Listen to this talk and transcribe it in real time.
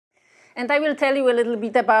And I will tell you a little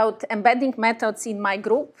bit about embedding methods in my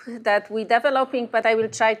group that we're developing, but I will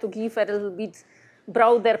try to give a little bit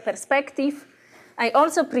broader perspective. I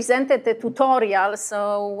also presented a tutorial,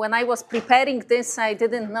 so when I was preparing this, I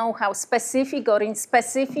didn't know how specific or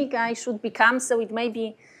inspecific I should become, so it may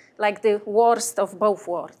be like the worst of both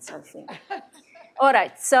worlds, I think. All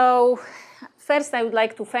right, so first I would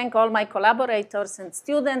like to thank all my collaborators and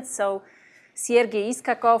students. So Sergei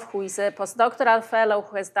Iskakov, who is a postdoctoral fellow,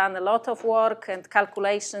 who has done a lot of work and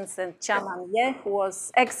calculations, and Chaman Ye, who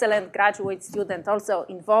was excellent graduate student, also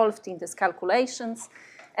involved in these calculations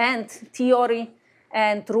and theory,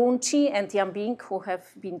 and Runchi and Yambing, who have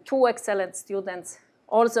been two excellent students,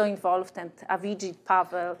 also involved, and Avijit,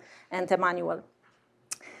 Pavel, and Emmanuel.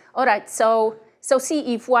 All right, so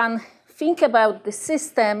see if one think about the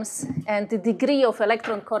systems and the degree of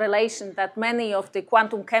electron correlation that many of the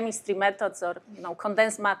quantum chemistry methods or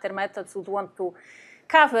condensed matter methods would want to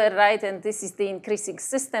cover, right? And this is the increasing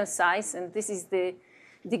system size, and this is the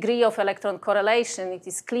degree of electron correlation. It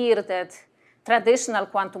is clear that traditional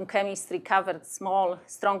quantum chemistry covered small,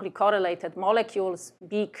 strongly correlated molecules,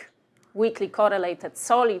 big, weakly correlated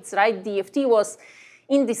solids, right? DFT was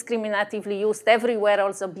indiscriminatively used everywhere,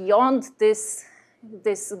 also beyond these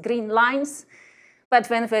green lines. But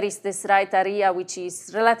when there is this right area, which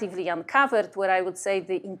is relatively uncovered, where I would say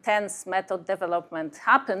the intense method development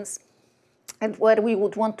happens, and where we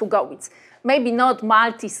would want to go. It's maybe not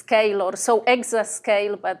multi-scale or so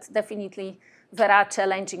exascale, but definitely there are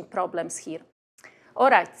challenging problems here. All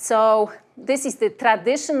right, so this is the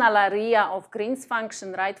traditional area of Green's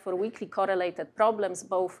function, right, for weakly correlated problems,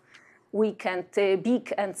 both weak and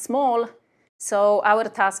big and small. So our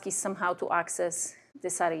task is somehow to access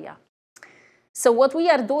this area. So what we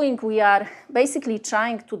are doing, we are basically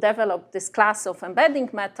trying to develop this class of embedding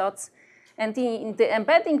methods. And in the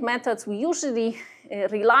embedding methods, we usually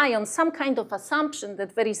rely on some kind of assumption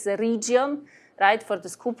that there is a region, right, for the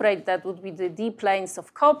scoop rate that would be the D planes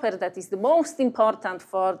of copper that is the most important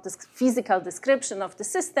for the physical description of the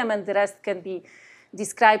system, and the rest can be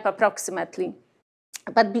described approximately.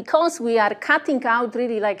 But because we are cutting out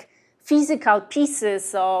really like physical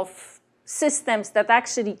pieces of systems that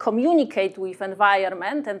actually communicate with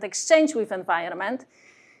environment and exchange with environment,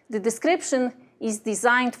 the description is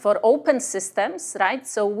designed for open systems, right?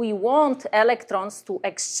 So we want electrons to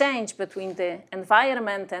exchange between the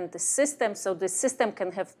environment and the system, so the system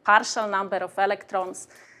can have partial number of electrons,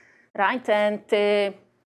 right? And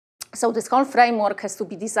so this whole framework has to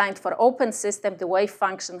be designed for open system. The wave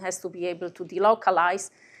function has to be able to delocalize.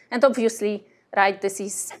 And obviously, right, this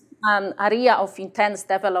is an area of intense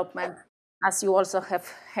development, as you also have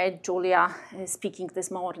heard Julia speaking this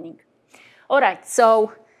morning. All right,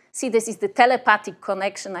 so see, this is the telepathic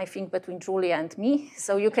connection, I think, between Julia and me.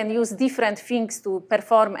 So you can use different things to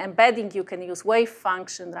perform embedding. You can use wave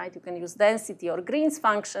function, right? You can use density or Green's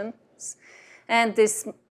functions. And these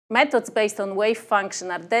methods based on wave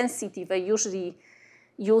function or density, they usually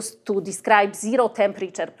used to describe zero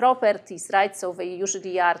temperature properties, right? So they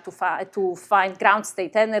usually are to find ground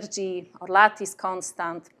state energy or lattice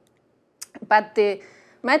constant. But the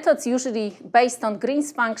methods usually based on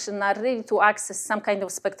Green's function are really to access some kind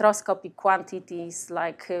of spectroscopic quantities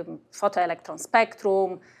like photoelectron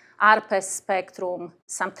spectrum, ARPES spectrum,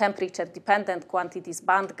 some temperature-dependent quantities,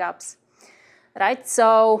 band gaps, right?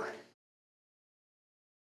 So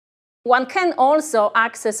one can also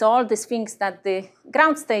access all these things that the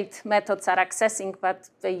ground state methods are accessing, but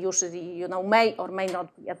they usually, may or may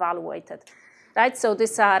not be evaluated, right? So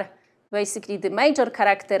these are basically the major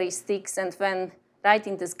characteristics, and when right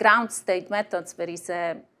in this ground state methods, there is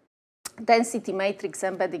a density matrix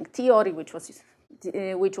embedding theory, which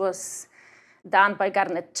was done by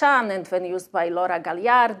Garnet Chan and then used by Laura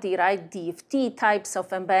Gagliardi, right? DFT types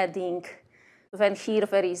of embedding. Then here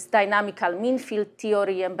there is dynamical mean field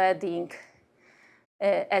theory embedding,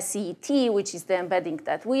 SEET, which is the embedding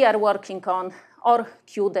that we are working on, or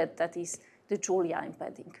QDET, that is the Julia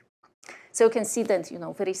embedding. So you can see that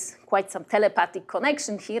there is quite some telepathic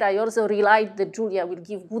connection here. I also relied that Julia will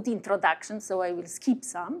give good introduction, so I will skip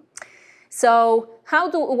some. So how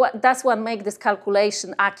does one make this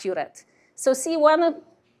calculation accurate? So see, one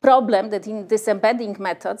problem that in these embedding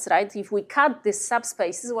methods, right, if we cut these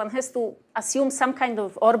subspaces, one has to assume some kind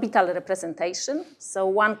of orbital representation. So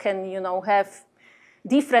one can, have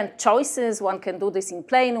different choices. One can do this in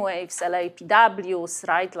plane waves, LAPWs,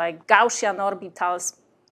 right, like Gaussian orbitals.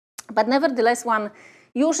 But nevertheless, one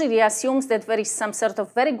usually assumes that there is some sort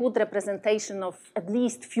of very good representation of at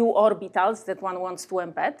least few orbitals that one wants to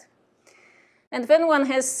embed. And then one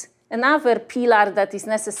has another pillar that is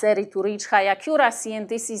necessary to reach high accuracy, and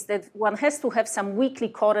this is that one has to have some weakly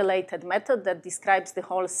correlated method that describes the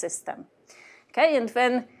whole system. Okay, and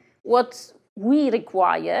then what we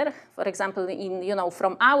require, for example,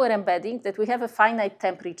 from our embedding, that we have a finite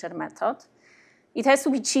temperature method. It has to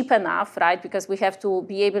be cheap enough, right, because we have to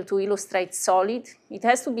be able to illustrate solid. It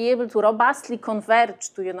has to be able to robustly converge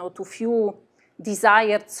to few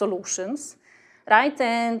desired solutions, right?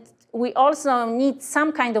 And we also need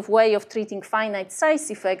some kind of way of treating finite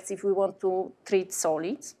size effects if we want to treat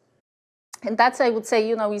solids. And that's, I would say,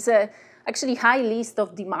 is a actually high list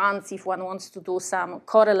of demands if one wants to do some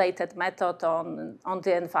correlated method on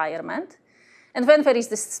the environment. And then there is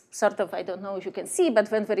this sort of, I don't know if you can see, but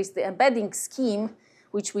then there is the embedding scheme,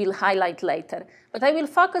 which we'll highlight later. But I will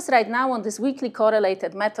focus right now on this weakly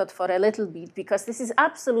correlated method for a little bit, because this is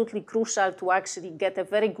absolutely crucial to actually get a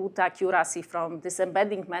very good accuracy from this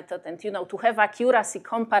embedding method and to have accuracy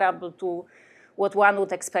comparable to what one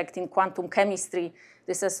would expect in quantum chemistry.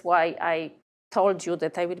 This is why I told you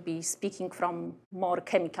that I will be speaking from more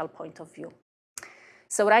chemical point of view.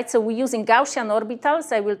 So we're using Gaussian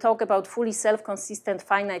orbitals. I will talk about fully self-consistent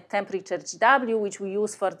finite temperature GW, which we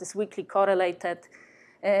use for this weakly correlated,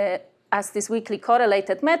 as this weakly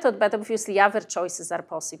correlated method, but obviously other choices are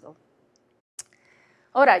possible.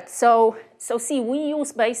 All right, so see, we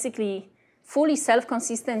use basically fully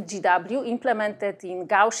self-consistent GW implemented in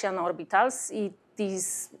Gaussian orbitals. It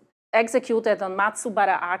is executed on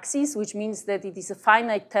Matsubara axis, which means that it is a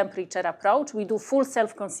finite temperature approach. We do full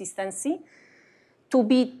self-consistency to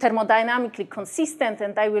be thermodynamically consistent,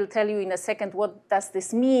 and I will tell you in a second what does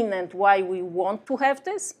this mean and why we want to have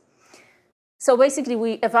this. So basically,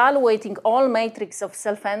 we're evaluating all matrix of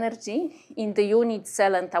self-energy in the unit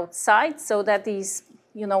cell and outside. So that is,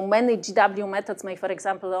 many GW methods may, for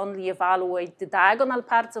example, only evaluate the diagonal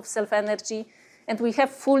parts of self-energy, and we have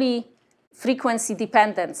fully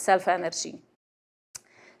frequency-dependent self-energy.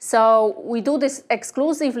 So we do this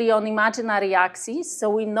exclusively on imaginary axes, so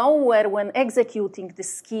we know where, when executing the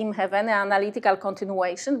scheme, have any analytical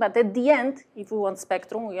continuation, but at the end, if we want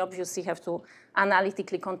spectrum, we obviously have to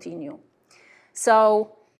analytically continue.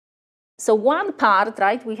 So one part,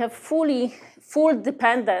 right, we have full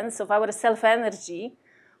dependence of our self-energy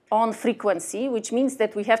on frequency, which means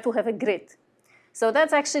that we have to have a grid. So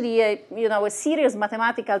that's actually a serious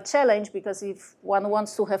mathematical challenge, because if one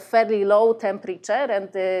wants to have fairly low temperature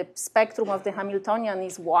and the spectrum of the Hamiltonian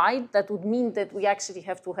is wide, that would mean that we actually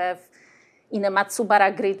have to have, in a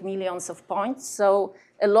Matsubara grid, millions of points. So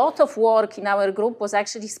a lot of work in our group was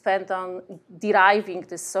actually spent on deriving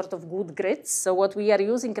this sort of good grids. So what we are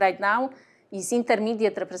using right now is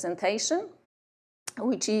intermediate representation,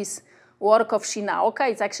 which is work of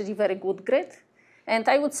Shinaoka. It's actually a very good grid. And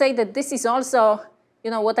I would say that this is also,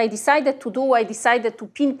 what I decided to do. I decided to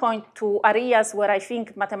pinpoint to areas where I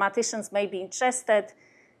think mathematicians may be interested,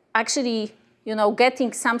 actually,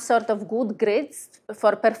 getting some sort of good grids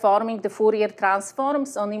for performing the Fourier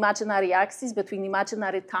transforms on imaginary axis between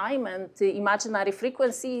imaginary time and imaginary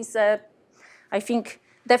frequency is, I think,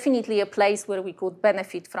 definitely a place where we could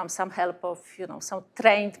benefit from some help of, some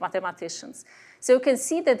trained mathematicians. So you can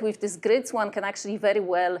see that with these grids, one can actually very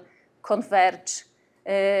well converge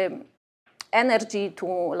energy to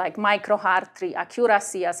like micro-Hartree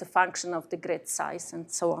accuracy as a function of the grid size and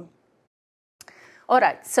so on. All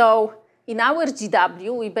right, so in our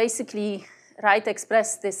GW, we basically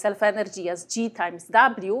express the self-energy as G times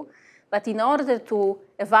W, but in order to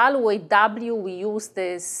evaluate W, we use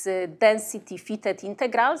this density fitted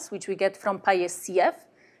integrals, which we get from PySCF.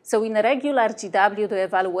 So in a regular GW, the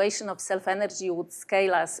evaluation of self-energy would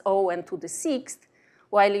scale as O(n) to the 6th,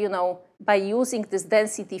 while, by using this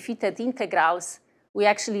density fitted integrals, we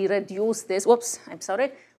actually reduce this,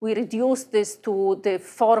 we reduce this to the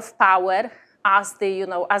 4th power as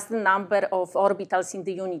the, as the number of orbitals in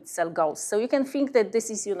the unit cell goes. So you can think that this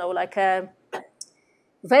is, like a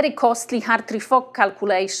very costly Hartree-Fock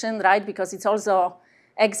calculation, right? Because it's also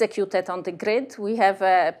executed on the grid. We have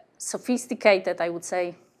a sophisticated, I would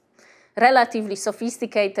say, relatively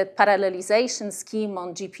sophisticated parallelization scheme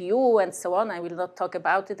on GPU and so on. I will not talk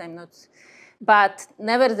about it. But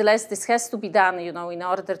nevertheless, this has to be done, in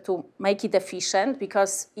order to make it efficient,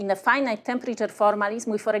 because in a finite temperature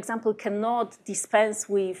formalism, we, for example, cannot dispense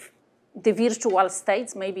with the virtual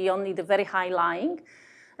states, maybe only the very high lying,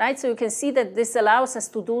 right? So you can see that this allows us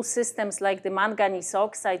to do systems like the manganese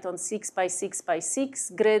oxide on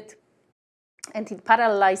 6x6x6 grid, and it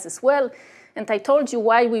parallelizes well. And I told you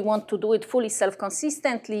why we want to do it fully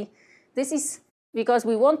self-consistently. This is because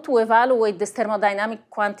we want to evaluate this thermodynamic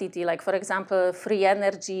quantity, like, for example, free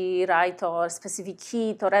energy, right, or specific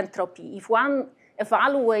heat or entropy. If one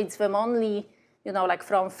evaluates them only, like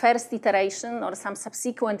from first iteration or some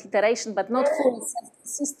subsequent iteration, but not fully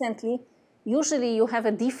consistently, usually you have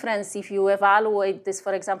a difference if you evaluate this,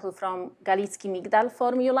 for example, from Galicki-Migdal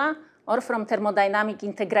formula or from thermodynamic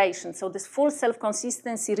integration. So this full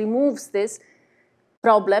self-consistency removes this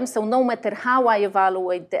problem. So no matter how I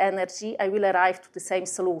evaluate the energy, I will arrive to the same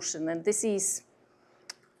solution. And this is,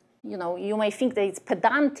 you may think that it's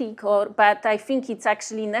pedantic, but I think it's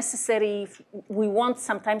actually necessary if we want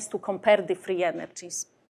sometimes to compare the free energies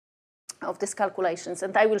of these calculations.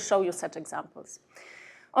 And I will show you such examples.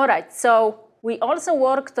 All right, so we also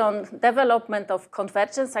worked on development of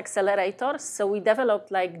convergence accelerators. So we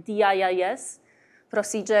developed like DIIS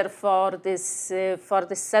procedure for this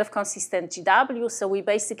self-consistent GW. So we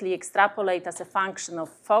basically extrapolate as a function of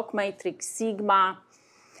Fock matrix, sigma,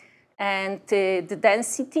 and the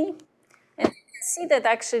density. And you can see that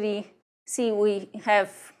actually, we have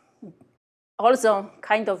also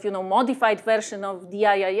kind of, modified version of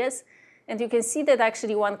DIIS. And you can see that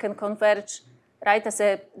actually one can converge, right,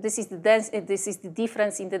 this is the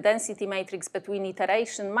difference in the density matrix between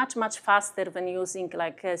iteration much, much faster than using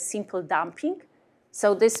like a simple damping.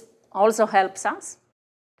 So this also helps us.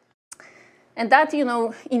 And that,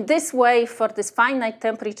 in this way, for this finite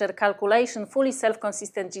temperature calculation, fully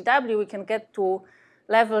self-consistent GW, we can get to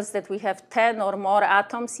levels that we have 10 or more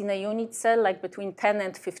atoms in a unit cell, like between 10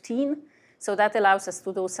 and 15. So that allows us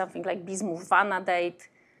to do something like bismuth vanadate.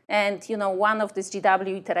 And, one of this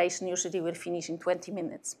GW iteration usually will finish in 20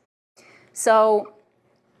 minutes. So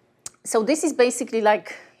this is basically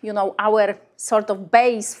like, our sort of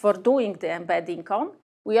base for doing the embedding on.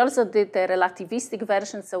 We also did the relativistic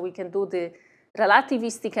version, so we can do the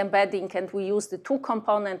relativistic embedding, and we use the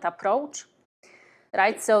two-component approach,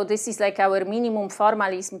 right? So this is like our minimum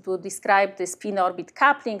formalism to describe the spin-orbit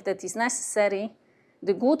coupling that is necessary.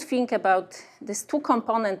 The good thing about this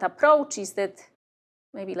two-component approach is that,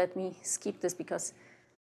 maybe let me skip this because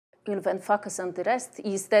we'll then focus on the rest,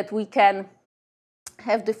 is that we can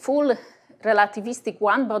have the full relativistic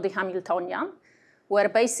one-body Hamiltonian, where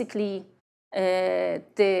basically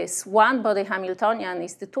this one-body Hamiltonian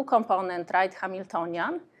is the two-component right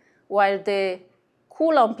Hamiltonian, while the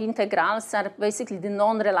Coulomb integrals are basically the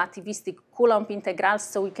non-relativistic Coulomb integrals,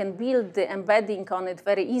 so we can build the embedding on it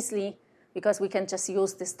very easily because we can just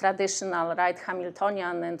use this traditional right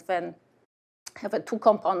Hamiltonian and then have a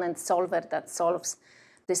two-component solver that solves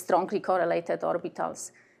the strongly correlated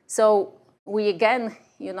orbitals. So we again,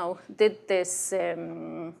 did this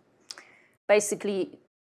basically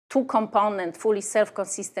two-component fully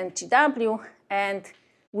self-consistent GW, and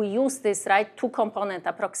we use this right two-component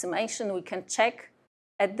approximation. We can check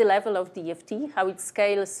at the level of DFT how it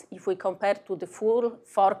scales if we compare to the full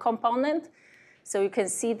four-component. So you can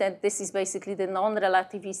see that this is basically the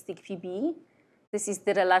non-relativistic PBE. This is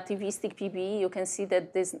the relativistic PBE. You can see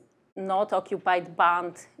that this not occupied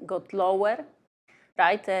band got lower,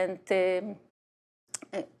 right? And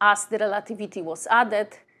as the relativity was added,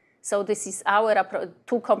 so this is our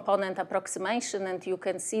two-component approximation, and you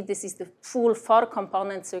can see this is the full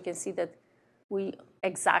four-component, so you can see that we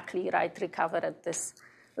exactly recover at this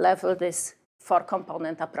level this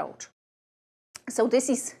four-component approach. So this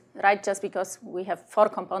is just because we have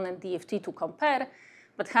four-component DFT to compare,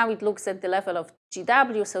 but how it looks at the level of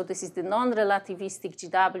GW, so this is the non-relativistic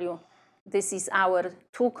GW. This is our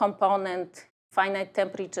two-component finite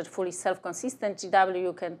temperature fully self-consistent GW.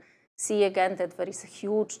 You can see again that there is a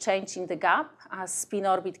huge change in the gap as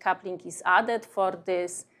spin-orbit coupling is added for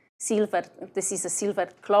this silver. This is a silver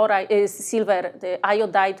chloride, the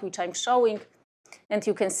iodide which I'm showing, and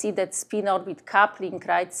you can see that spin-orbit coupling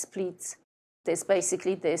splits this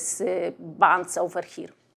basically this bands over here.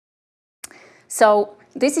 So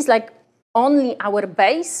this is like only our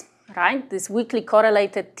base, right? This weakly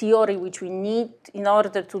correlated theory which we need in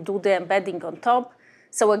order to do the embedding on top.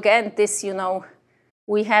 So again, this,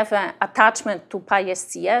 we have an attachment to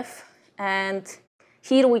PySCF, and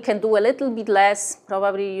here we can do a little bit less,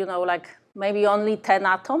 probably, like maybe only 10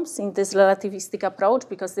 atoms in this relativistic approach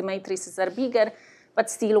because the matrices are bigger, but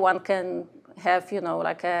still one can have,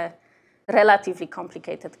 like a relatively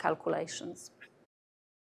complicated calculations.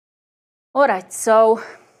 All right, so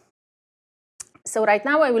right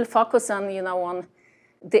now I will focus on, on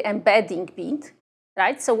the embedding bit,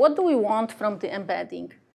 right? So what do we want from the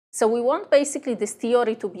embedding? So we want basically this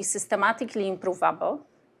theory to be systematically improvable.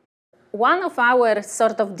 One of our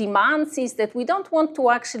sort of demands is that we don't want to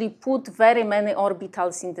actually put very many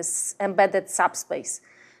orbitals in this embedded subspace.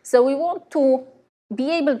 So we want to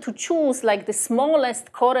be able to choose like the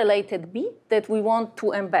smallest correlated bit that we want to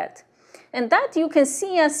embed. And that you can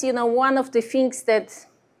see as, one of the things that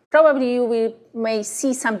probably you may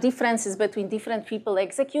see some differences between different people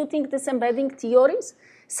executing these embedding theories.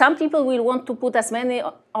 Some people will want to put as many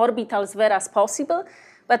orbitals there as possible.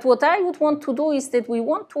 But what I would want to do is that we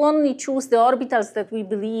want to only choose the orbitals that we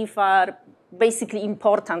believe are basically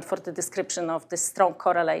important for the description of this strong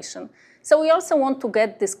correlation. So we also want to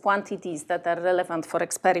get these quantities that are relevant for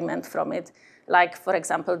experiment from it, like, for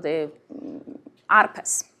example, the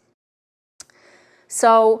ARPES.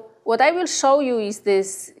 So what I will show you is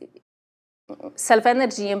this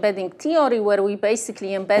self-energy embedding theory where we basically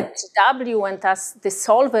embed GW, and as the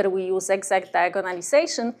solver we use exact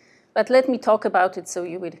diagonalization. But let me talk about it so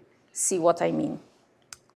you will see what I mean.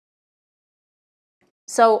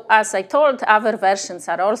 So as I told, other versions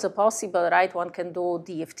are also possible, right? One can do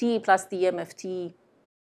DFT plus DMFT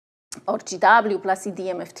or GW plus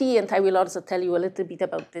EDMFT, and I will also tell you a little bit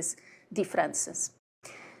about these differences.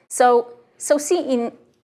 So see, in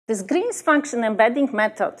this Green's function embedding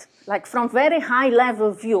method, like from very high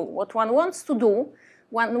level view, what one wants to do,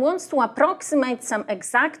 one wants to approximate some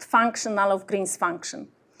exact functional of Green's function.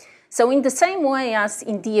 So in the same way as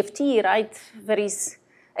in DFT, right, there is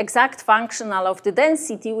exact functional of the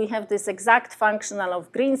density, we have this exact functional of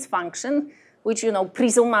Green's function, which,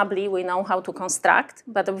 presumably we know how to construct,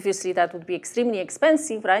 but obviously that would be extremely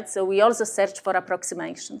expensive, right? So we also search for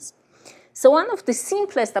approximations. So one of the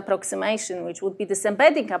simplest approximation, which would be this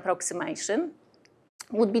embedding approximation,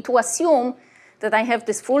 would be to assume that I have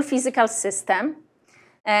this full physical system,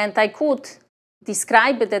 and I could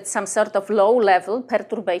describe it as some sort of low-level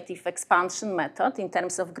perturbative expansion method in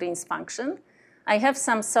terms of Green's function. I have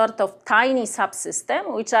some sort of tiny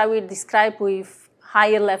subsystem, which I will describe with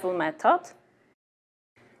higher-level method.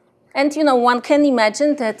 And one can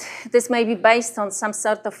imagine that this may be based on some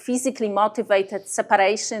sort of physically motivated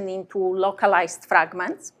separation into localized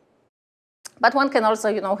fragments. But one can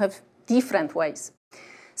also, have different ways.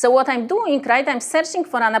 So what I'm doing, right, I'm searching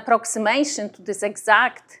for an approximation to this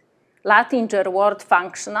exact Latinger word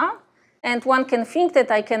functional, and one can think that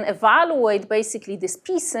I can evaluate basically these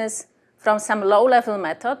pieces from some low-level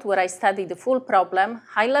method where I study the full problem,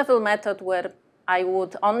 high-level method where I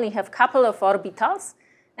would only have a couple of orbitals,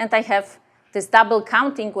 and I have this double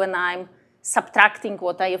counting when I'm subtracting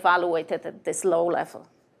what I evaluated at this low level.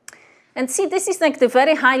 And see, this is like the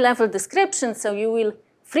very high-level description, so you will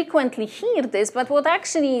frequently hear this, but what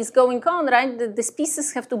actually is going on, right, these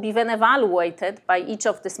pieces have to be then evaluated by each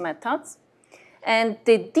of these methods. And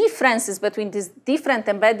the differences between these different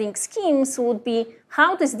embedding schemes would be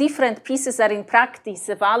how these different pieces are in practice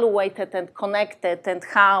evaluated and connected, and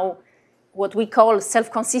how what we call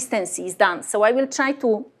self-consistency is done. So I will try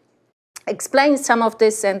to explain some of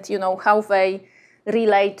this and how they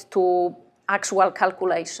relate to actual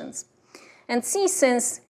calculations. And see,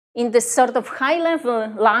 since in this sort of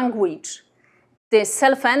high-level language, the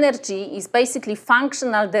self-energy is basically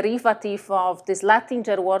functional derivative of this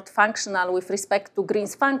Latinger word functional with respect to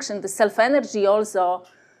Green's function, the self-energy also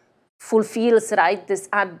fulfills, right, this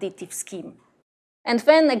additive scheme. And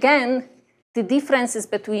then again, the differences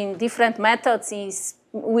between different methods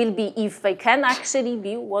will be if they can actually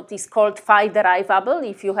be what is called phi derivable,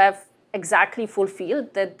 if you have exactly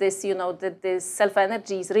fulfilled that this, that this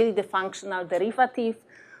self-energy is really the functional derivative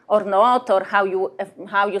or not, or how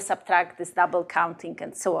you subtract this double counting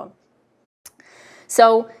and so on.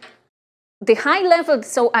 So the high level,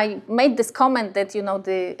 so I made this comment that,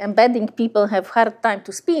 the embedding people have hard time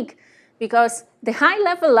to speak, because the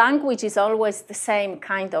high-level language is always the same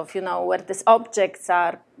kind of, where these objects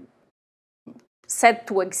are said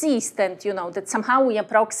to exist and, that somehow we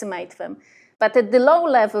approximate them. But at the low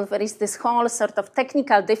level, there is this whole sort of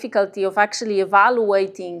technical difficulty of actually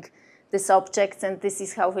evaluating these objects, and this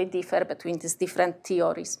is how they differ between these different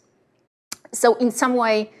theories. So in some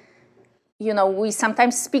way, we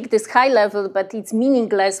sometimes speak this high level, but it's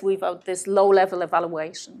meaningless without this low-level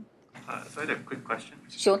evaluation. So I had a quick question.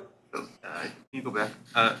 Sure. So, can you go back?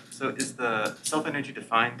 So is the self-energy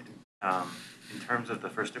defined in terms of the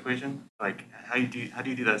first equation? Like, how do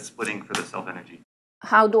you do that splitting for the self-energy?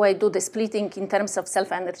 How do I do the splitting in terms of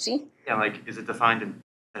self-energy? Yeah, like, is it defined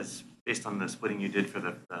as based on the splitting you did for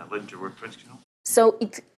the Latinger word functional? So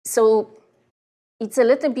it's a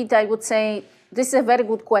little bit, I would say, this is a very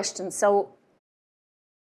good question. So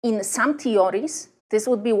in some theories, this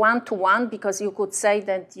would be one-to-one, because you could say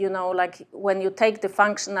that, like when you take the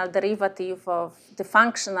functional derivative of the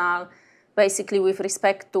functional, basically with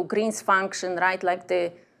respect to Green's function, right, like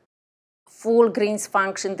the full Green's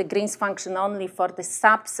function, the Green's function only for the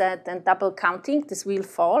subset and double counting, this will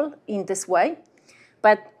fall in this way.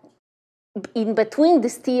 But in between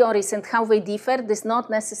these theories and how they differ, this not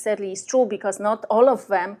necessarily is true, because not all of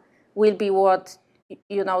them will be what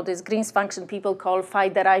you know, this Green's function people call phi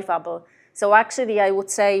derivable. So actually, I would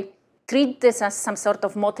say treat this as some sort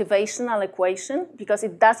of motivational equation, because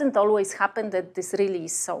it doesn't always happen that this really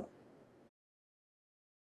is so.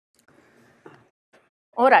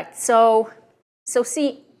 All right, so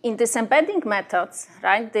see, in these embedding methods,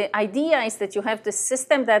 right, the idea is that you have this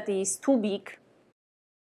system that is too big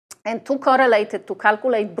and too correlated to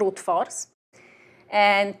calculate brute force.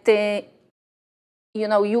 And you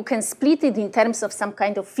know, you can split it in terms of some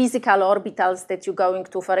kind of physical orbitals that you're going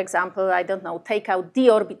to, for example, I don't know, take out d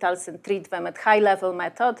orbitals and treat them at high-level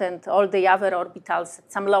method and all the other orbitals at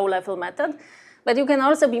some low-level method. But you can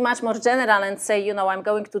also be much more general and say, you know, I'm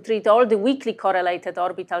going to treat all the weakly correlated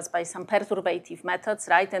orbitals by some perturbative methods,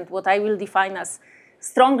 right? And what I will define as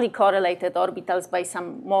strongly correlated orbitals by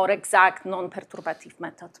some more exact non-perturbative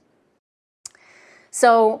method.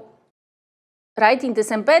 So, right, in this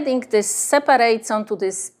embedding, this separates onto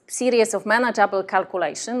this series of manageable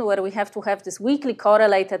calculation where we have to have this weakly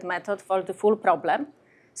correlated method for the full problem.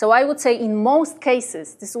 So I would say in most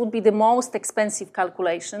cases, this would be the most expensive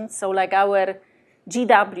calculation. So like our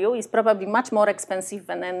GW is probably much more expensive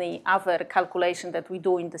than any other calculation that we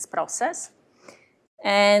do in this process.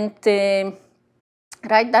 And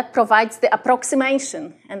right, that provides the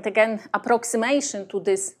approximation. And again, approximation to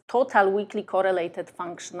this total weakly correlated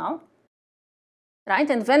functional. Right,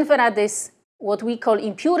 and then there are this, what we call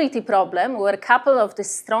impurity problem, where a couple of the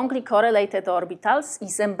strongly correlated orbitals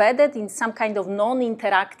is embedded in some kind of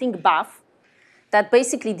non-interacting buff that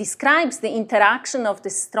basically describes the interaction of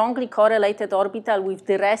the strongly correlated orbital with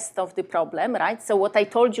the rest of the problem, right? So what I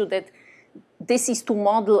told you that this is to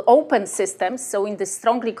model open systems. So in the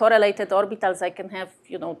strongly correlated orbitals, I can have,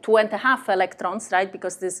 you know, 2.5 electrons, right?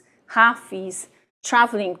 Because this half is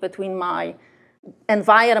traveling between my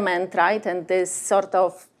environment, right, and this sort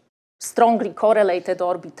of strongly correlated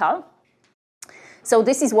orbital. So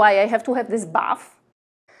this is why I have to have this buff,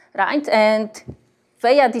 right? And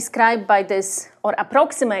they are described by this, or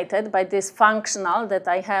approximated by this functional that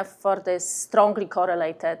I have for this strongly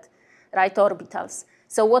correlated, right, orbitals.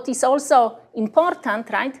 So what is also important,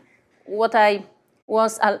 right, what I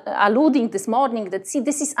was alluding this morning, that see,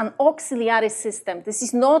 this is an auxiliary system. This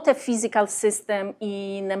is not a physical system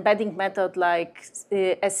in embedding method like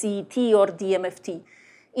SEET or DMFT.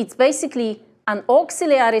 It's basically an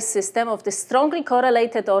auxiliary system of the strongly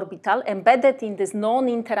correlated orbital embedded in this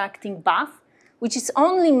non-interacting buff, which is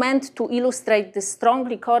only meant to illustrate the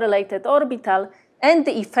strongly correlated orbital and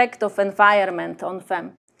the effect of environment on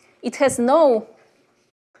them. It has no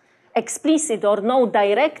explicit or no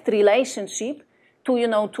direct relationship to, you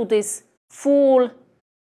know, to this full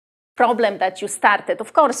problem that you started.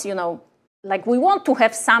 Of course, you know, like we want to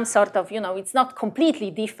have some sort of, you know, it's not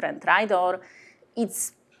completely different, right? Or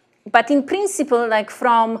it's, but in principle, like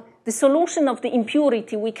from the solution of the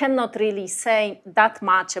impurity, we cannot really say that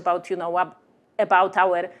much about, you know, about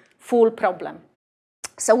our full problem.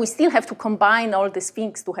 So we still have to combine all these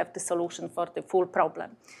things to have the solution for the full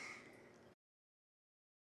problem.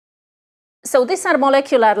 So these are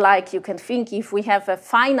molecular-like, you can think, if we have a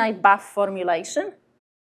finite buff formulation.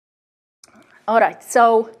 All right,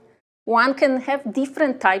 so one can have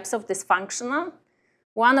different types of this functional.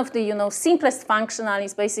 One of the, you know, simplest functional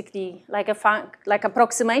is basically like like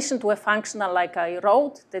approximation to a functional like I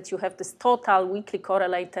wrote, that you have this total weakly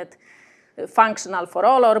correlated functional for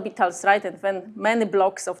all orbitals, right? And then many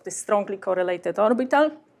blocks of the strongly correlated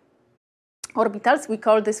orbitals. We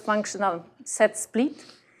call this functional set split.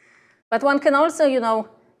 But one can also, you know,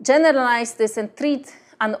 generalize this and treat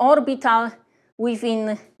an orbital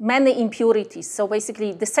within many impurities. So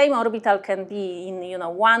basically, the same orbital can be in, you know,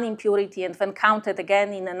 one impurity and then counted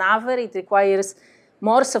again in another. It requires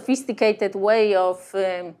more sophisticated way of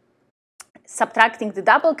subtracting the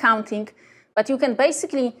double counting. But you can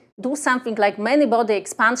basically do something like many-body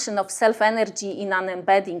expansion of self-energy in an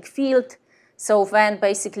embedding field. So then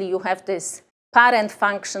basically you have this parent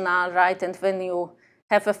functional, right? And then you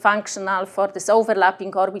have a functional for this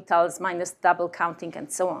overlapping orbitals minus double counting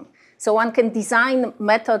and so on. So one can design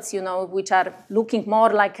methods, you know, which are looking more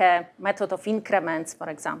like a method of increments, for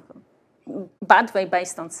example, but way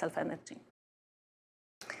based on self-energy.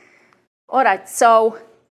 All right, so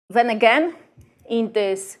then again, in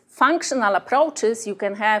these functional approaches, you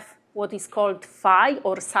can have what is called phi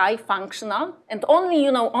or psi functional, and only,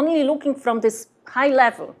 you know, only looking from this high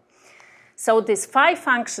level. So this phi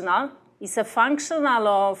functional is a functional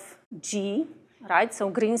of G, right? So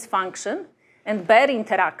Green's function and Baire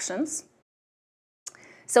interactions.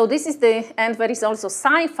 So this is the, and there is also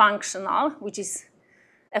psi functional, which is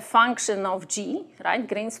a function of G, right?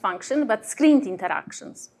 Green's function, but screened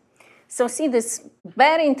interactions. So see, this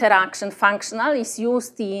bare interaction functional is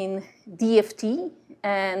used in DFT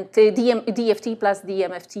and DFT plus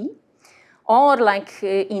DMFT, or like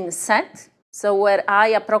in SEET, so where I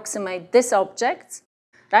approximate these objects,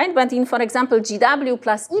 right? But in, for example, GW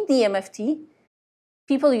plus eDMFT,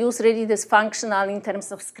 people use really this functional in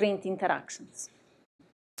terms of screened interactions.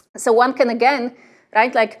 So one can again,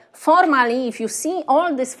 right, like formally, if you see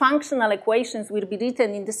all these functional equations will be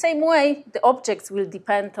written in the same way, the objects will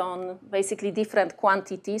depend on basically different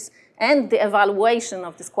quantities, and the evaluation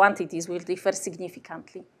of these quantities will differ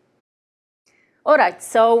significantly. All right,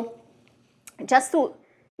 so just to,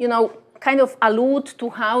 kind of allude to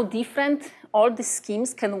how different all these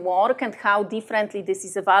schemes can work and how differently this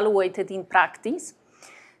is evaluated in practice.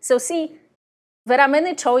 So see, there are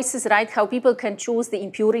many choices, right, how people can choose the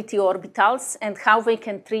impurity orbitals and how they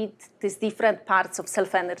can treat these different parts of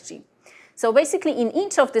self-energy. So basically, in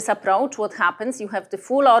each of this approach, what happens, you have the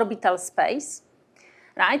full orbital space,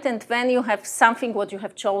 right? And then you have something what you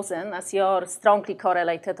have chosen as your strongly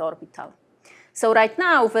correlated orbital. So right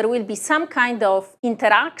now, there will be some kind of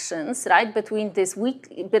interactions, right,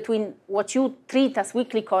 between what you treat as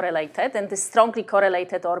weakly correlated and the strongly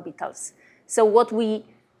correlated orbitals. So what we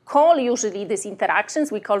call usually these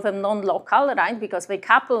interactions, we call them non-local, right, because they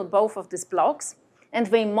couple both of these blocks, and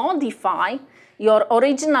they modify your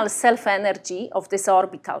original self-energy of these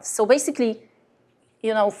orbitals. So basically,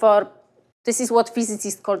 this is what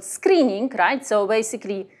physicists call screening, right? So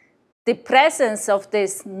basically, the presence of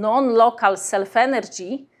this non-local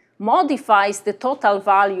self-energy modifies the total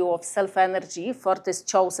value of self-energy for these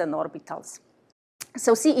chosen orbitals.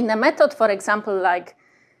 So see, in a method, for example, like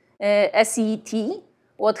SEET,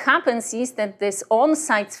 what happens is that this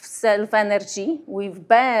on-site self-energy with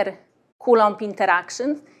bare Coulomb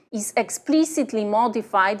interaction is explicitly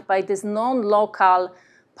modified by this non-local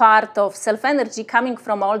part of self-energy coming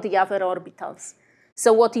from all the other orbitals.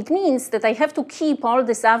 So what it means that I have to keep all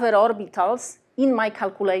these other orbitals in my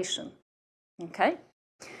calculation, okay?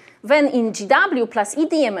 Then in GW plus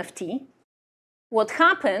eDMFT, what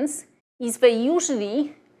happens is they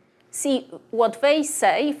usually see what they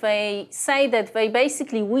say that they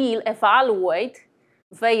basically will evaluate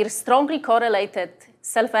their strongly correlated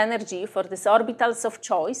self-energy for these orbitals of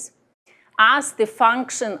choice as the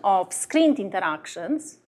function of screened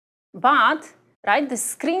interactions, but right, the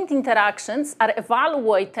screened interactions are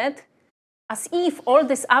evaluated as if all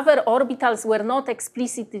these other orbitals were not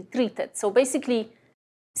explicitly treated. So basically,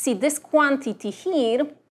 see, this quantity here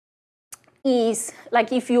is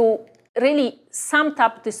like if you really summed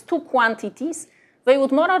up these two quantities, they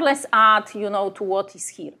would more or less add, to what is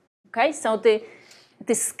here. Okay, so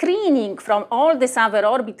the screening from all these other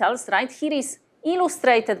orbitals, right, here is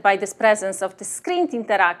illustrated by this presence of the screened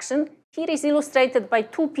interaction. Here is illustrated by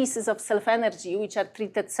two pieces of self-energy which are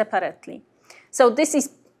treated separately. So this is,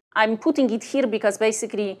 I'm putting it here because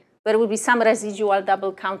basically there will be some residual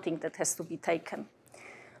double counting that has to be taken.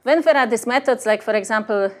 Then there are these methods like, for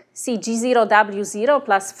example, G0W0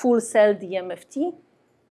 plus full cell DMFT,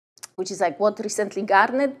 which is like what recently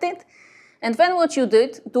Garnet did. And then what you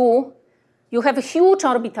do, you have a huge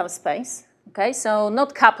orbital space, okay? So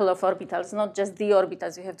not couple of orbitals, not just the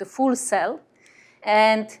orbitals, you have the full cell.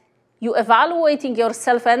 And you evaluating your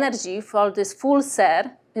self-energy for this full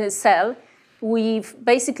cell with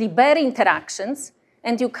basically bare interactions,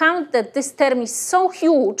 and you count that this term is so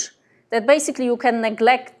huge that basically you can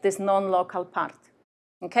neglect this non-local part.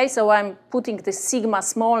 Okay, so I'm putting this sigma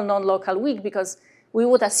small non-local weak because we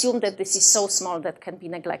would assume that this is so small that can be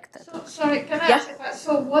neglected. So, sorry, can I ask a question?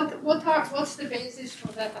 So what's the basis for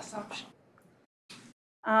that assumption?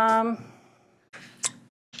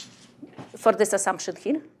 For this assumption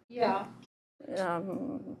here? Yeah.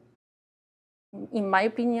 In my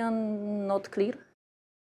opinion, not clear.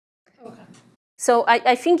 Okay. So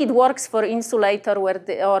I think it works for insulator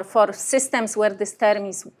or for systems where this term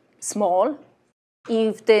is small.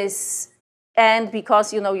 If this, and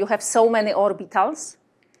because you have so many orbitals,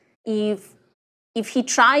 if he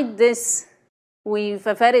tried this with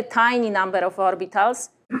a very tiny number of orbitals,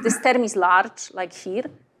 this term is large, like here,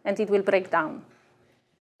 and it will break down.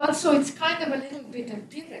 But so it's kind of a little bit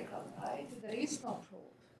empirical, right? There is no proof.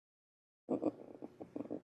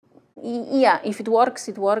 Yeah, if it works,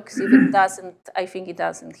 it works. If it doesn't, I think it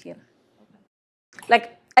doesn't here.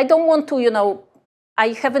 Like, I don't want to, I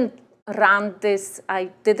haven't run this. I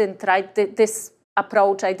didn't try this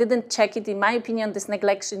approach. I didn't check it. In my opinion, this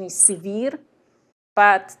neglection is severe,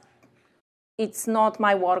 but it's not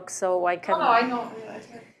my work, so I can. Oh, no, I know.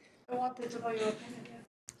 I wanted to know your opinion. Yeah.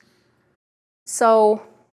 So,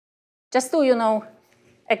 just to,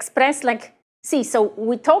 express, like, see, so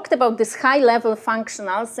we talked about this high-level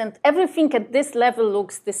functionals, and everything at this level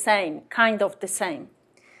looks the same, kind of the same.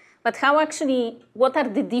 But how actually, what are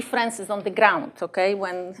the differences on the ground, okay,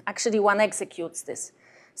 when actually one executes this?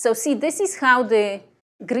 So see, this is how the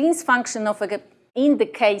Green's function of in the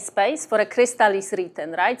K space for a crystal is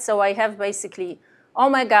written, right? So I have basically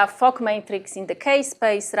omega Fock matrix in the K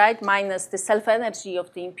space, right, minus the self-energy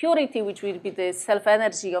of the impurity, which will be the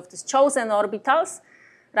self-energy of the chosen orbitals,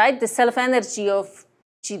 right? The self-energy of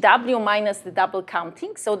GW minus the double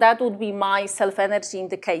counting. So that would be my self-energy in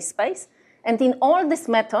the K space. And in all these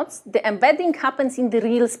methods, the embedding happens in the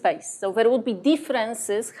real space. So there would be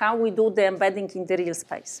differences how we do the embedding in the real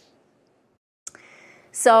space.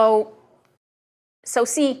 So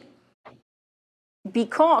see,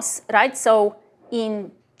 because, right, so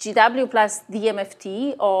in GW plus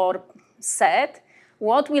DMFT or SEET,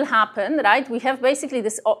 what will happen, right? We have basically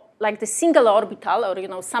this, like the single orbital or, you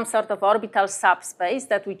know, some sort of orbital subspace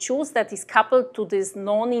that we choose that is coupled to this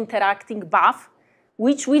non-interacting buff,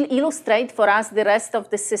 which will illustrate for us the rest of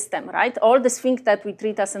the system, right? All these things that we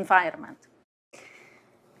treat as environment.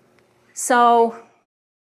 So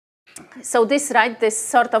this, right, this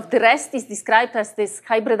sort of the rest is described as this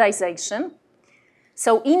hybridization.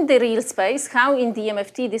 So in the real space, how in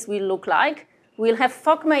DMFT this will look like, we'll have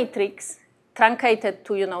Fock matrix truncated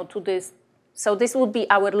to, you know, to this. So this would be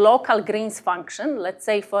our local Green's function, let's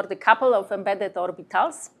say for the couple of embedded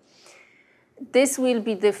orbitals. This will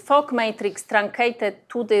be the Fock matrix truncated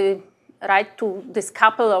to the, right, to this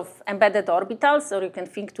couple of embedded orbitals, or you can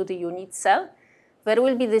think to the unit cell. There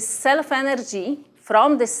will be this self-energy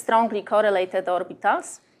from the strongly correlated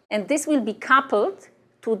orbitals, and this will be coupled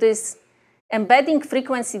to this embedding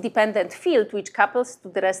frequency-dependent field, which couples to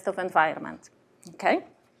the rest of environment, okay?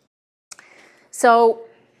 So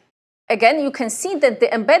again, you can see that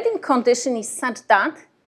the embedding condition is such that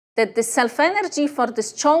the self-energy for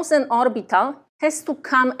this chosen orbital has to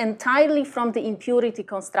come entirely from the impurity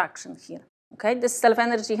construction here, okay? This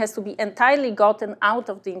self-energy has to be entirely gotten out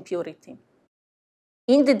of the impurity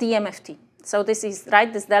in the DMFT. So this is,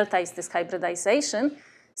 right, this delta is this hybridization.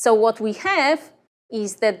 So what we have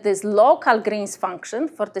is that this local Green's function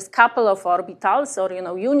for this couple of orbitals or, you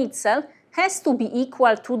know, unit cell has to be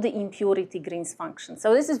equal to the impurity Green's function.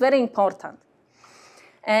 So this is very important.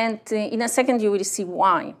 And in a second, you will see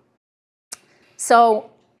why. So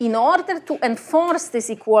in order to enforce this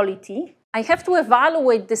equality, I have to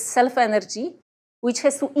evaluate this self-energy, which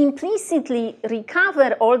has to implicitly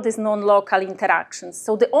recover all these non-local interactions.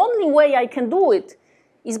 So the only way I can do it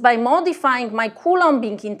is by modifying my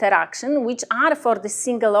Coulombing interaction, which are for the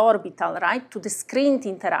single orbital, right, to the screened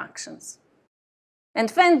interactions. And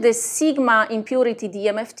then the sigma impurity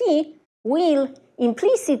DMFT will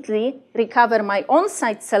implicitly recover my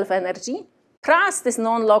on-site self-energy plus these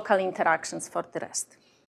non-local interactions for the rest.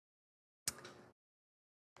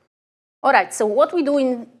 All right, so what we do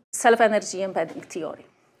in self-energy embedding theory.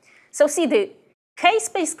 So see, the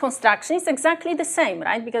K-space construction is exactly the same,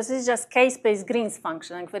 right? Because it's just K-space Green's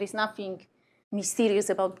function, and there is nothing mysterious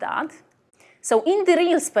about that. So in the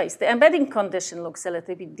real space, the embedding condition looks a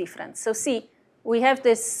little bit different. So see, we have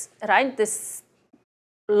this, right, this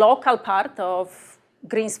local part of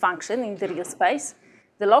Green's function in the real space,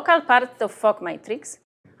 the local part of Fock matrix.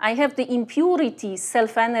 I have the impurity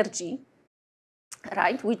self-energy,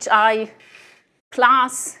 right, which I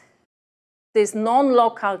plus this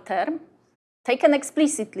non-local term taken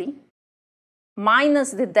explicitly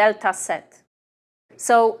minus the delta set.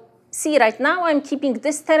 So see, right now I'm keeping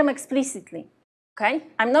this term explicitly, okay?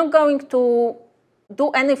 I'm not going to do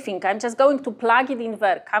anything. I'm just going to plug it in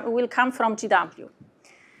there. It will come from GW.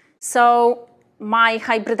 So my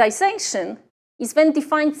hybridization is then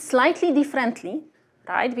defined slightly differently,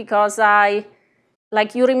 right? Because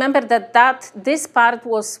like you remember that this part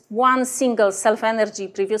was one single self-energy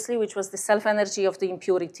previously, which was the self-energy of the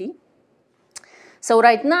impurity. So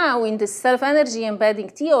right now, in the self-energy embedding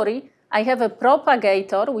theory, I have a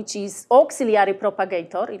propagator, which is auxiliary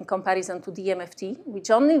propagator in comparison to DMFT, which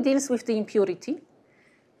only deals with the impurity.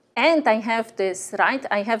 And I have this, right?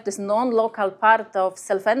 I have this non-local part of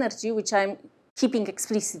self-energy, which I'm keeping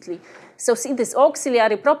explicitly. So see, this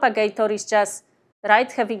auxiliary propagator is just,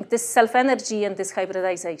 right, having this self-energy and this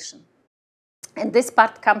hybridization. And this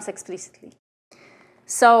part comes explicitly.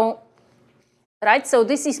 So, right, so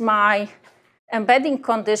this is my embedding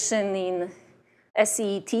condition in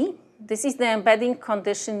SEET. This is the embedding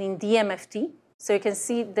condition in DMFT. So you can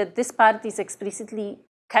see that this part is explicitly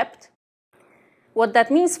kept. What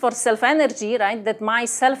that means for self-energy, right, that my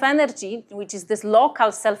self-energy, which is this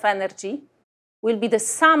local self-energy, will be the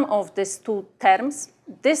sum of these two terms,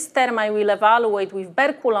 this term I will evaluate with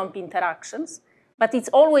Bare-Coulomb interactions, but it's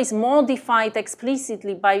always modified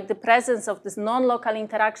explicitly by the presence of this non-local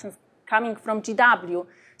interactions coming from GW.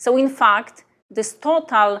 So in fact, this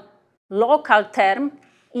total local term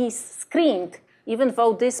is screened, even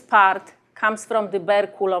though this part comes from the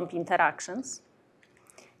Bare-Coulomb interactions.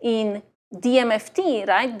 In DMFT,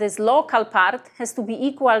 right, this local part has to be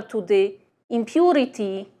equal to the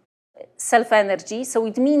impurity self-energy. So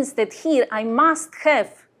it means that here I must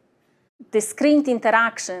have the screened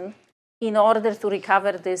interaction in order to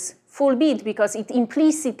recover this full bit, because it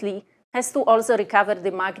implicitly has to also recover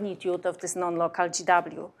the magnitude of this non-local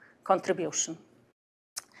GW contribution.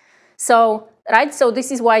 So, right, so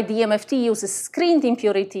this is why DMFT uses screened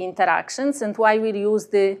impurity interactions and why we use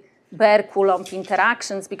the Bare-Coulomb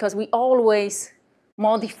interactions, because we always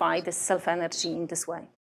modify the self-energy in this way.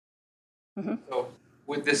 Mm-hmm. So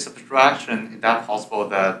with this subtraction, is that possible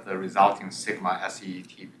that the resulting sigma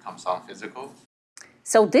SEET becomes non-physical?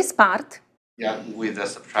 So this part, yeah, with the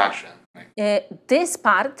subtraction. Right? This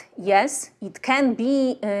part, yes, it can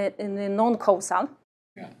be non-causal.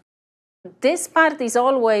 Yeah. This part is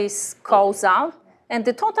always causal, and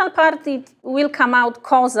the total part, it will come out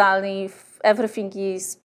causal if everything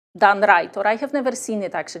is done right, or I have never seen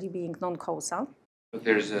it actually being non-causal. But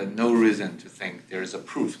there's no reason to think there is a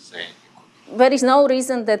proof saying. There is no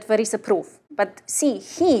reason that there is a proof. But see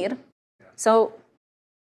here, so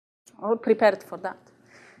all prepared for that.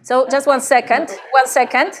 So just 1 second, 1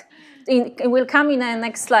 second. It will come in the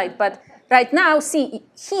next slide. But right now, see,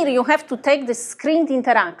 here you have to take the screened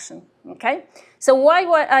interaction, okay? So why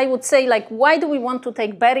I would say, like, why do we want to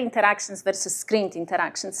take bare interactions versus screened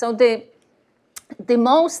interactions? So the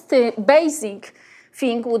most basic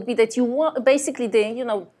thing would be that you basically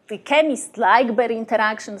the chemists like bare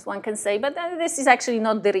interactions, one can say, but this is actually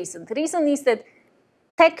not the reason. The reason is that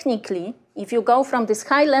technically, if you go from this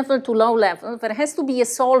high level to low level, there has to be a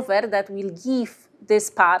solver that will give this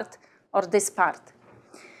part or this part.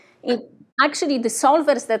 Actually, the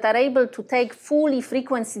solvers that are able to take fully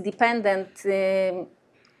frequency-dependent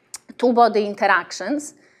two-body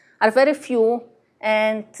interactions are very few,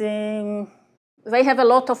 and they have a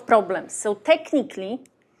lot of problems. So technically,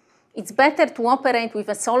 it's better to operate with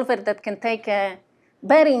a solver that can take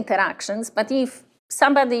bare interactions. But if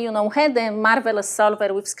somebody, had a marvelous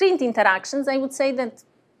solver with screened interactions, I would say that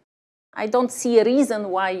I don't see a reason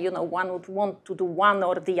why, one would want to do one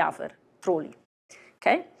or the other, truly.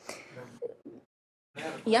 Okay?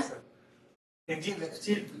 Yeah? In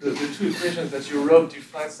DMFT, the two equations that you wrote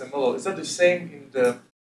defines the model. Is that the same in the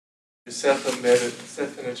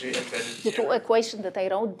self-energy embedded? The two equations that I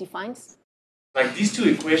wrote defines? Like these two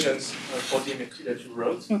equations for DMFT that you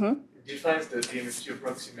wrote, it defines the DMFT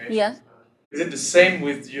approximation. Yeah. Is it the same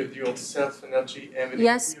with your self-energy embedded?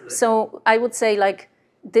 Yes. So I would say like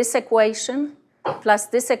this equation plus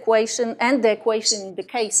this equation and the equation in the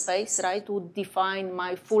K-space, right, would define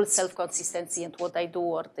my full self-consistency and what I do,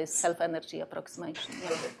 or this self-energy approximation.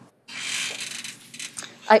 Yeah.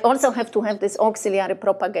 I also have to have this auxiliary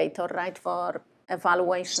propagator, right, for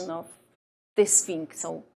evaluation of this thing.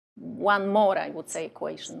 So one more, I would say,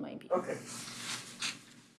 equation maybe. Okay.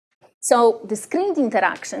 So the screened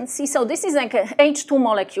interactions, see, so this is like a H2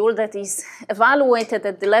 molecule that is evaluated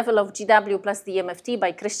at the level of GW plus DMFT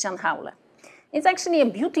by Christian Haule. It's actually a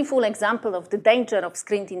beautiful example of the danger of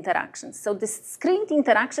screened interactions. So the screened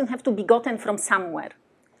interaction have to be gotten from somewhere,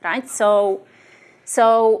 right? So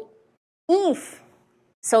the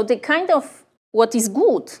kind of what is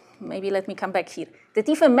good, maybe let me come back here, that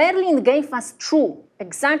if a Merlin gave us true,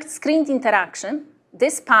 exact screened interaction,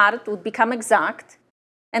 this part would become exact.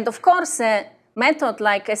 And of course, a method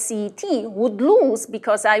like a SEET would lose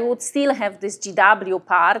because I would still have this GW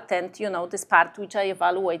part and this part which I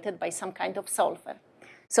evaluated by some kind of solver.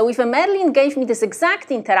 So if a Merlin gave me this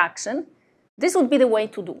exact interaction, this would be the way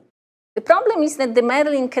to do. The problem is that the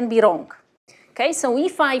Merlin can be wrong. Okay, so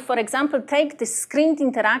if I, for example, take the screened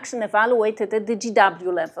interaction evaluated at the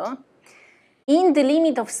GW level, in the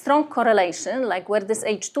limit of strong correlation, like where this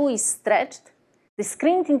H2 is stretched, the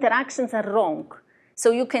screened interactions are wrong.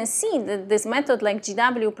 So you can see that this method like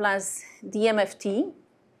GW plus DMFT,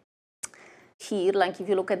 here, like if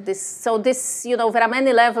you look at this, so this, there are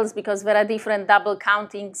many levels because there are different double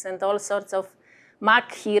countings and all sorts of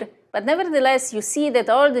MAC here. But nevertheless, you see that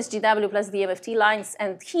all these GW plus DMFT lines,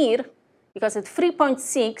 and here, because at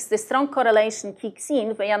 3.6, the strong correlation kicks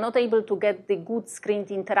in, they are not able to get the good screened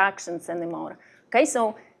interactions anymore. Okay,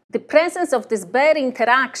 so the presence of these bare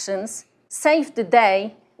interactions saved the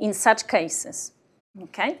day in such cases.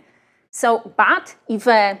 Okay, so, but if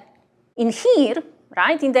in here,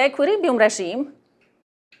 right, in the equilibrium regime,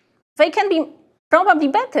 they can be probably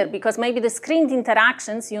better, because maybe the screened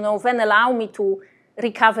interactions, then allow me to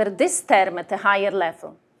recover this term at a higher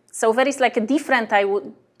level. So there is like a different, I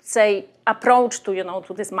would say, approach to,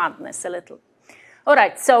 to this madness a little. All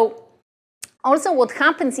right, so also what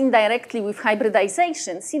happens indirectly with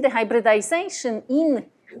hybridization, see the hybridization in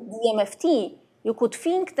DMFT, you could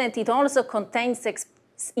think that it also contains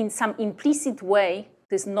in some implicit way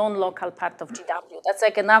this non-local part of GW. That's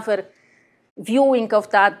like another viewing of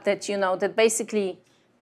that, that basically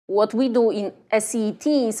what we do in SEET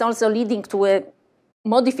is also leading to a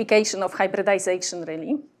modification of hybridization,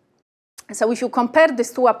 really. So if you compare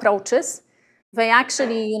these two approaches, they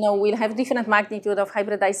actually, will have different magnitude of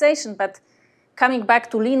hybridization, but coming back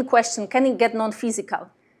to Lynn question, can it get non-physical?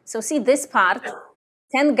 So see, this part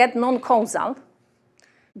can get non-causal,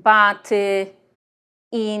 but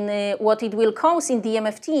in what it will cause in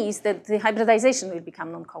DMFT is that the hybridization will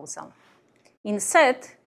become non-causal. In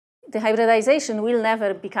SET, the hybridization will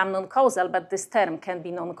never become non-causal, but this term can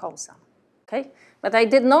be non-causal, okay? But I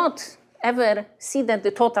did not ever see that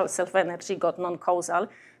the total self-energy got non-causal,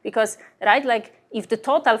 because, right, like if the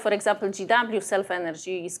total, for example, GW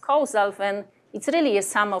self-energy is causal, then it's really a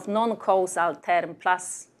sum of non-causal term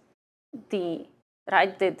plus the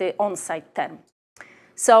on-site term.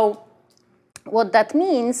 So what that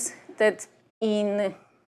means that in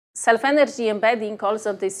self-energy embedding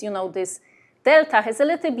also this, this delta has a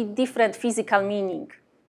little bit different physical meaning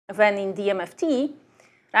than in DMFT,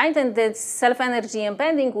 right? And the self-energy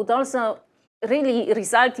embedding would also really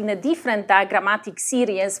result in a different diagrammatic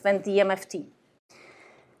series than DMFT.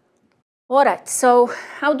 All right, so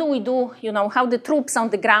how do we do, how the troops on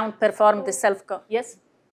the ground perform the yes?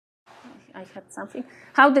 I had something.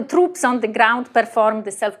 How the troops on the ground perform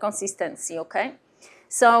the self-consistency, okay?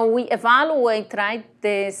 So we evaluate, right,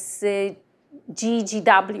 this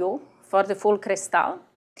GGW for the full crystal.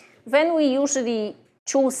 Then we usually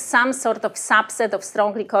choose some sort of subset of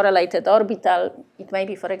strongly correlated orbital. It may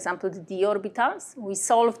be, for example, the d orbitals. We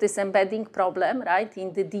solve this embedding problem, right,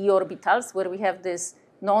 in the d orbitals, where we have this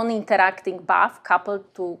non-interacting buff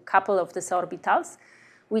coupled to a couple of these orbitals.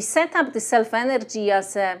 We set up the self-energy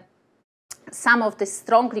as a sum of the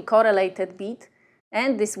strongly correlated bit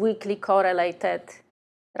and this weakly correlated,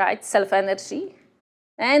 right, self-energy,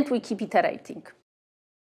 and we keep iterating.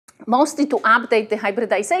 Mostly to update the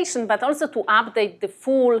hybridization, but also to update the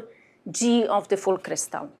full G of the full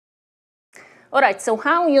crystal. All right, so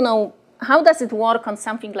how does it work on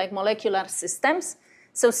something like molecular systems?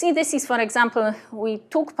 So see, this is, for example, we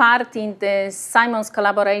took part in the Simon's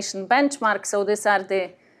collaboration benchmark. So these are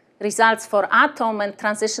the results for atom and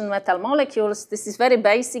transition metal molecules. This is very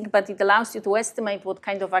basic, but it allows you to estimate what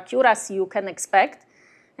kind of accuracy you can expect.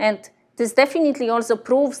 And this definitely also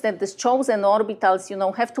proves that these chosen orbitals,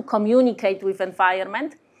 have to communicate with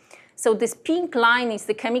environment. So this pink line is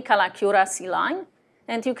the chemical accuracy line.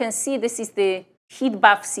 And you can see this is the heat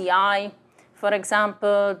buff CI. For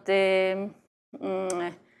example, the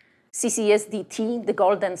CCSDT, the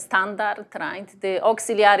golden standard, right? The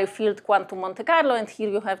auxiliary field quantum Monte Carlo, and here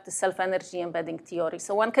you have the self-energy embedding theory.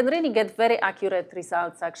 So one can really get very accurate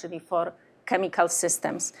results actually for chemical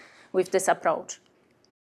systems with this approach.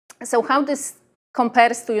 So how this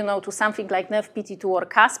compares to, to something like NeFPT2 or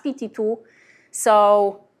CASPT2.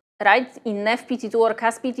 So, right, in NeFPT2 or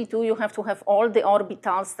CASPT2, you have to have all the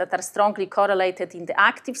orbitals that are strongly correlated in the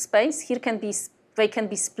active space. Here they can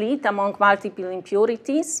be split among multiple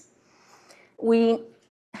impurities. We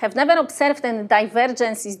have never observed any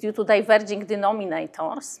divergences due to diverging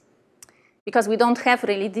denominators, because we don't have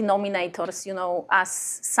really denominators, as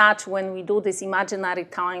such when we do this imaginary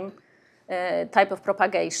time type of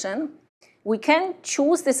propagation. We can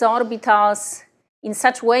choose these orbitals in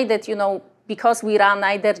such a way that, because we run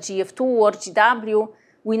either GF2 or GW,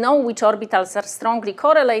 we know which orbitals are strongly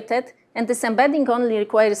correlated, and this embedding only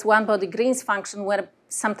requires one-body Green's function, where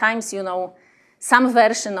sometimes, some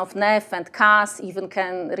version of NeF and CAS even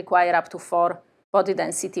can require up to 4 body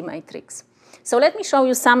density matrix. So let me show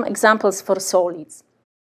you some examples for solids.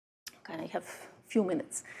 Okay, I have a few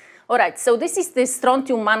minutes. All right, so this is the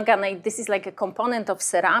strontium manganate. This is like a component of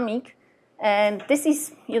ceramic. And this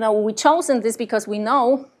is, we chosen this because we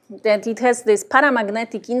know that it has this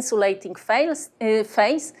paramagnetic insulating phase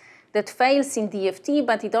that fails in DFT,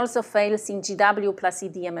 but it also fails in GW plus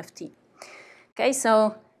EDMFT. Okay,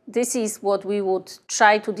 so this is what we would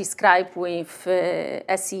try to describe with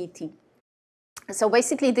SEET. So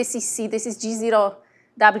basically, this is G0,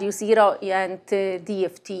 W0, and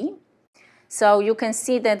DFT. So you can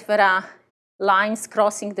see that there are lines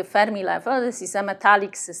crossing the Fermi level. This is a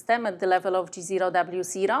metallic system at the level of G0,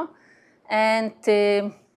 W0. And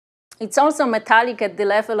It's also metallic at the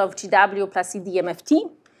level of GW plus EDMFT.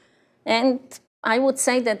 And I would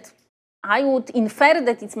say that I would infer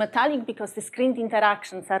that it's metallic because the screened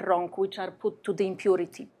interactions are wrong, which are put to the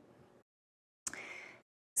impurity.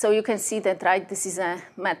 So you can see that, right, this is a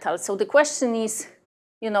metal. So the question is,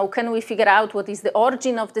 can we figure out what is the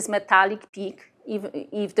origin of this metallic peak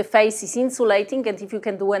if the phase is insulating and if you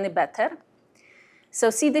can do any better? So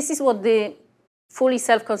see, this is what the fully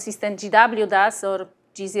self-consistent GW does, or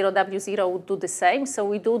G0W0 would do the same. So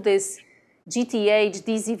we do this GTH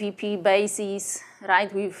DZVP basis,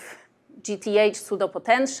 right, with GTH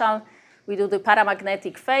pseudopotential. We do the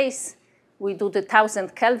paramagnetic phase. We do the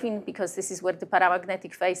 1000 Kelvin because this is where the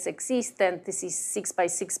paramagnetic phase exists, and this is 6 by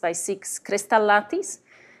 6 by 6 crystal lattice.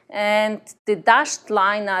 And the dashed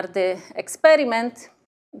line are the experiment.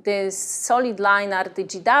 The solid line are the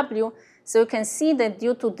GW. So you can see that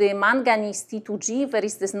due to the manganese T2G, there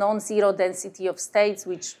is this non-zero density of states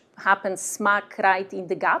which happens smack right in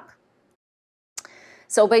the gap.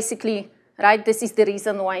 So basically, right, this is the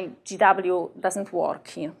reason why GW doesn't work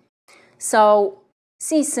here. So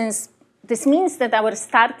see, since this means that our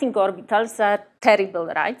starting orbitals are terrible,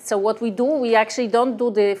 right? So what we do, we actually don't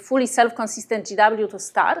do the fully self-consistent GW to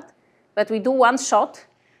start, but we do one shot.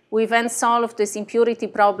 We then solve these impurity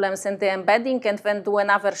problems and the embedding, and then do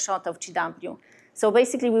another shot of GW. So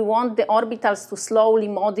basically, we want the orbitals to slowly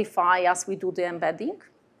modify as we do the embedding.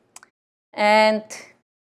 And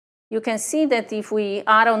you can see that if we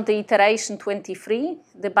are on the iteration 23,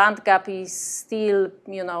 the band gap is still,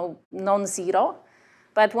 non-zero.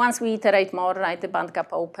 But once we iterate more, right, the band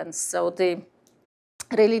gap opens. So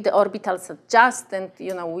really the orbitals adjust, and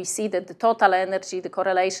we see that the total energy, the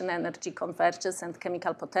correlation energy converges, and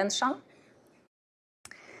chemical potential.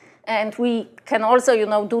 And we can also,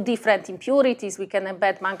 do different impurities. We can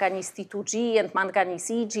embed manganese T2G and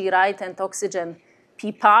manganese EG, right, and oxygen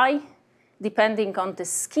P pi, depending on the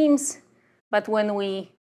schemes. But when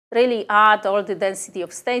we really add all the density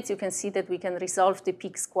of states, you can see that we can resolve the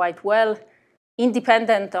peaks quite well.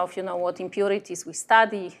 Independent of what impurities we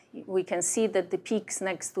study, we can see that the peaks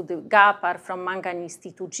next to the gap are from manganese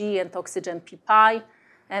T2G and oxygen P pi,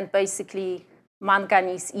 and basically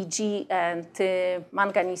manganese EG and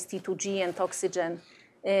manganese T2G and oxygen,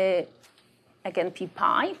 again, P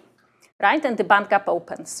pi, right? And the band gap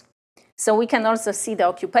opens. So we can also see the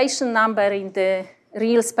occupation number in the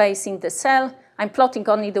real space in the cell. I'm plotting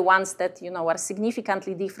only the ones that are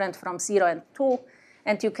significantly different from 0 and 2,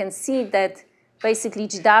 and you can see that basically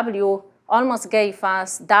GW almost gave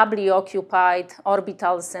us doubly occupied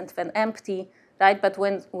orbitals and then empty, right? But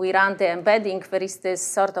when we run the embedding, there is this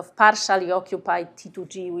sort of partially occupied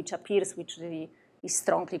T2G which appears, which really is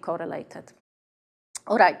strongly correlated.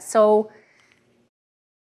 All right, so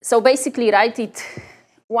basically, right,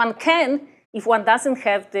 one can, if one doesn't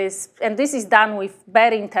have this, and this is done with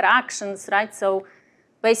bare interactions, right? So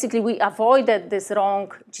basically, we avoided this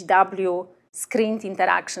wrong GW screened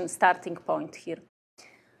interaction starting point here.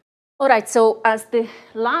 All right, so as the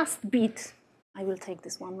last bit, I will take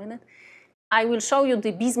this 1 minute. I will show you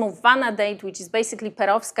the bismuth vanadate, which is basically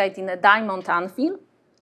perovskite in a diamond anvil.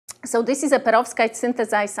 So this is a perovskite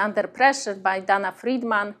synthesized under pressure by Dana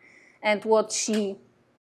Friedman, and what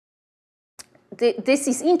this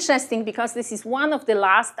is interesting because this is one of the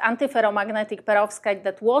last antiferromagnetic perovskite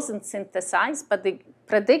that wasn't synthesized, but the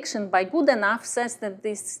prediction by Goodenough says that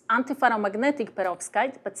this antiferromagnetic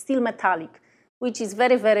perovskite, but still metallic, which is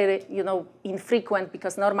very, very, infrequent,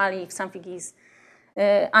 because normally if something is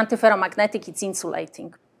antiferromagnetic, it's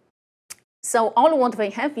insulating. So all what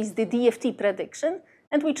they have is the DFT prediction,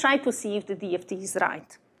 and we try to see if the DFT is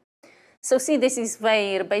right. So see, this is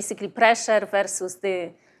where basically pressure versus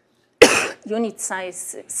the unit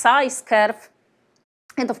size curve.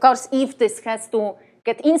 And of course, if this has to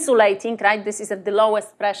get insulating, right, this is at the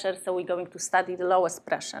lowest pressure, so we're going to study the lowest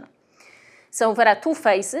pressure. So there are two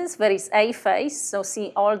phases. There is A phase, so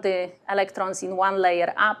see all the electrons in one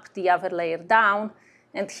layer up, the other layer down,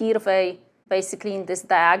 and here they basically in these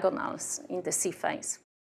diagonals in the C phase.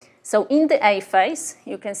 So in the A phase,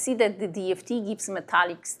 you can see that the DFT gives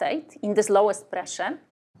metallic state in this lowest pressure.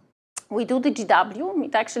 We do the GW,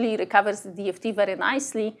 it actually recovers the DFT very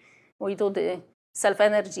nicely. We do the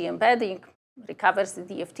self-energy embedding, recovers the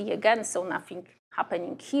DFT again, so nothing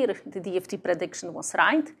happening here. The DFT prediction was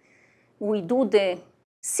right. We do the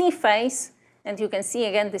C phase, and you can see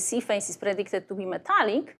again the C phase is predicted to be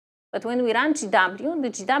metallic, but when we run GW, the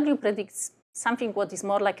GW predicts something what is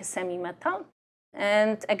more like a semi-metal.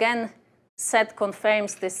 And again, SEET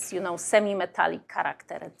confirms this, semi-metallic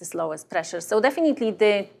character at this lowest pressure. So definitely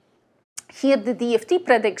here the DFT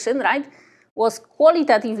prediction, right, was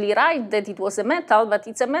qualitatively right that it was a metal, but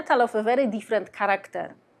it's a metal of a very different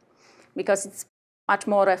character because it's much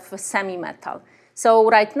more of a semi-metal. So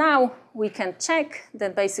right now, we can check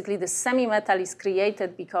that basically the semi-metal is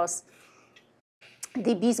created because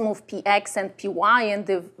the bismuth Px and Py and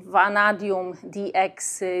the vanadium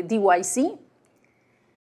Dx Dyc.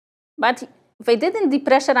 But they didn't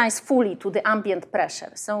depressurize fully to the ambient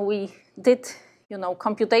pressure. So we did,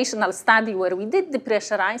 computational study where we did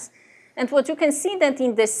depressurize. And what you can see that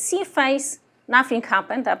in the C phase, nothing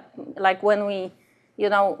happened, like when we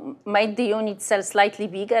made the unit cell slightly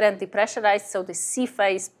bigger and depressurized, so the C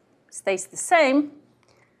phase stays the same.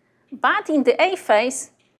 But in the A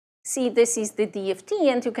phase, see, this is the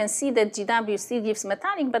DFT, and you can see that GW still gives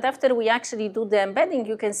metallic, but after we actually do the embedding,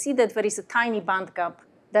 you can see that there is a tiny band gap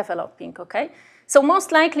developing, okay? So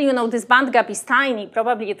most likely, this band gap is tiny.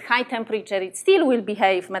 Probably at high temperature, it still will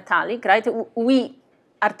behave metallic, right? We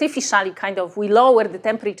artificially we lower the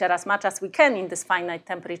temperature as much as we can in this finite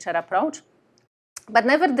temperature approach. But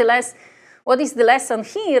nevertheless, what is the lesson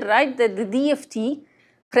here, right? That the DFT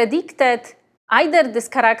predicted either this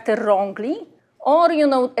character wrongly or,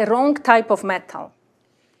 a wrong type of metal.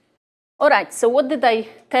 All right, so what did I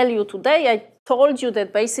tell you today? I told you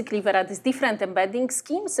that basically there are these different embedding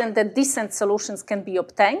schemes and that decent solutions can be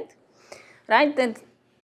obtained, right? And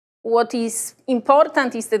what is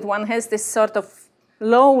important is that one has this sort of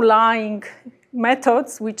low-lying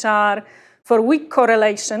methods which are for weak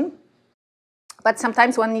correlation, but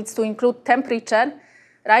sometimes one needs to include temperature,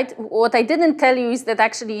 right? What I didn't tell you is that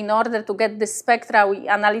actually in order to get the spectra, we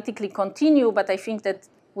analytically continue, but I think that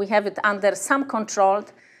we have it under some control,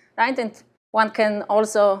 right? And one can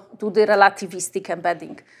also do the relativistic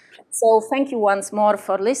embedding. So thank you once more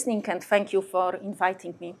for listening, and thank you for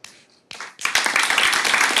inviting me.